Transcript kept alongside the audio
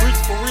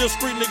real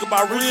street nigga,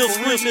 by real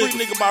street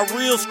nigga, by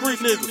real street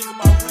nigga.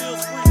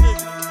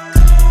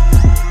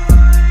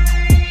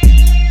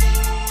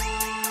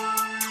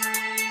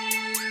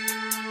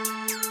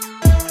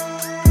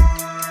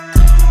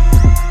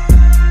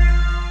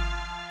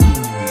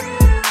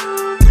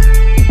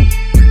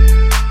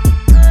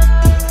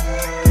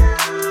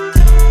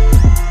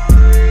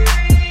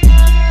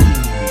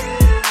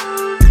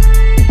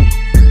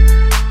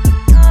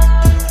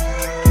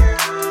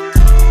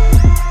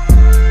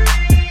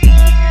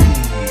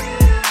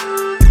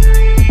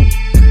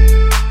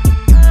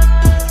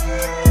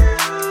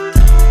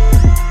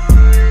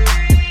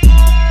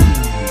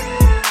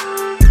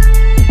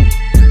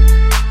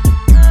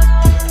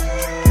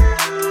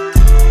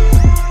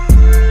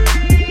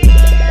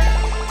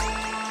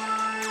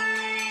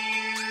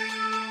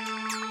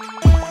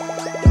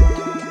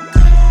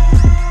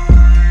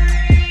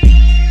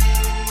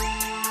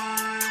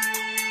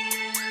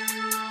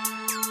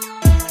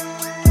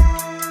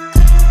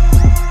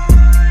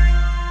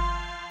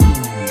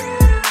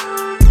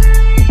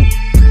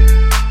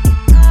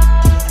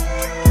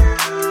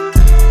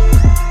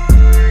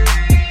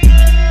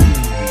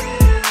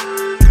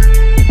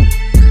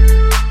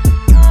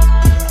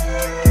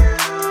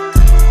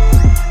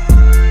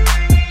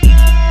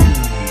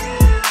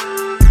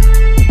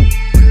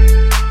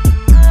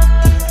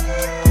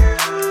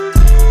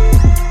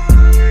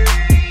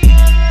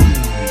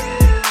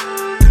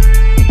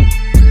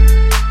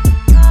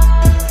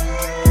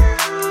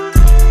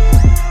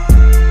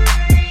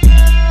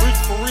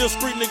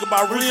 Street nigga,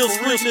 by real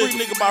street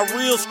nigga, by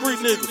real street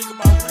nigga,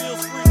 by real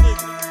street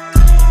nigga.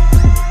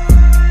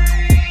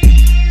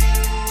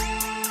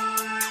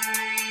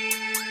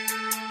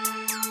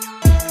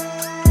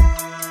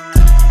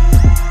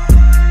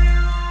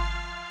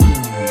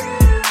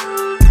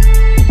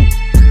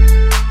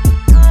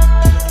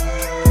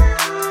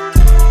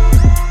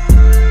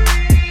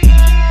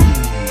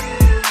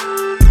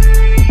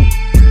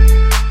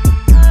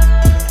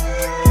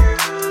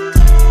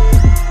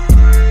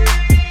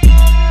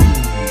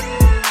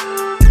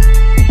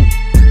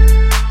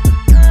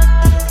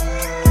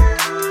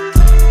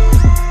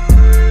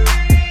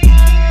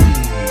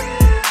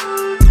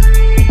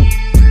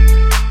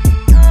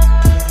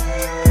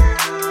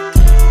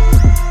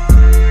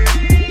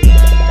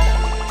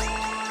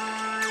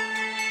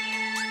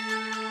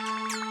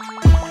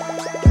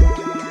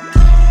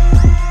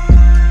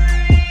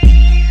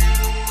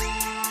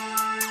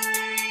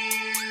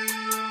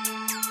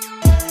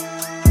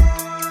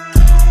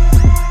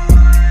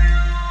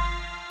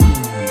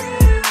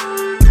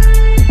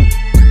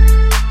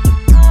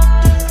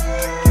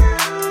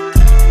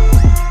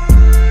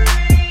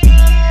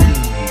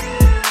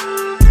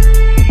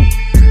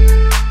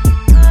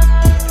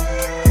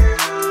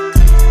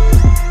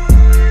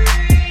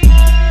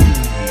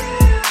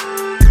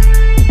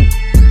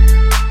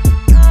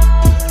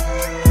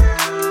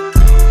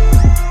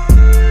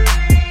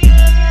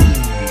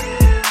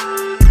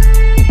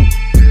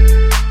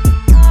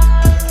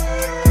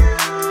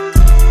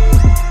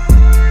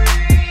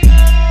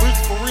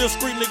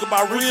 Street nigga,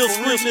 by real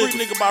street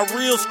nigga, by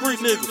real street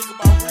nigga,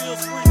 by real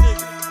street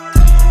nigga.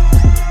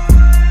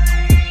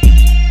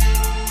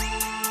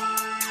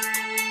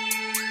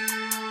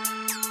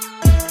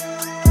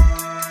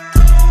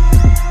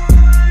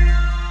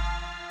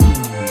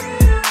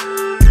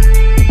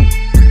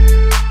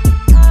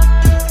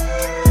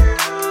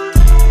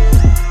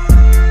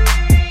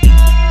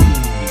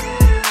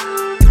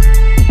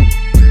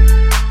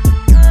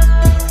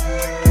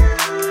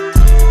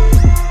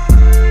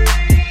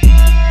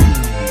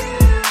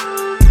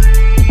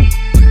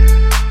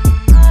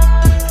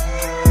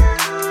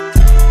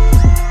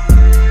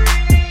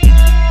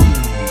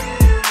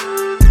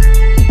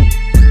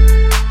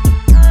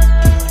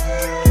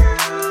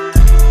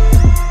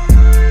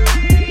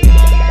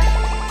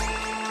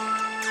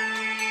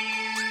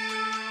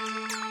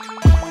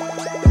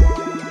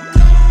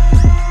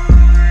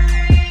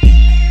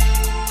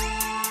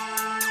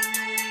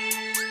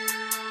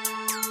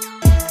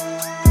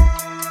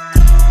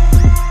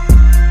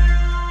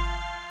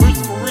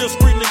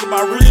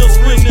 By real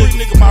street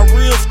nigga, by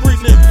real street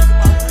nigga.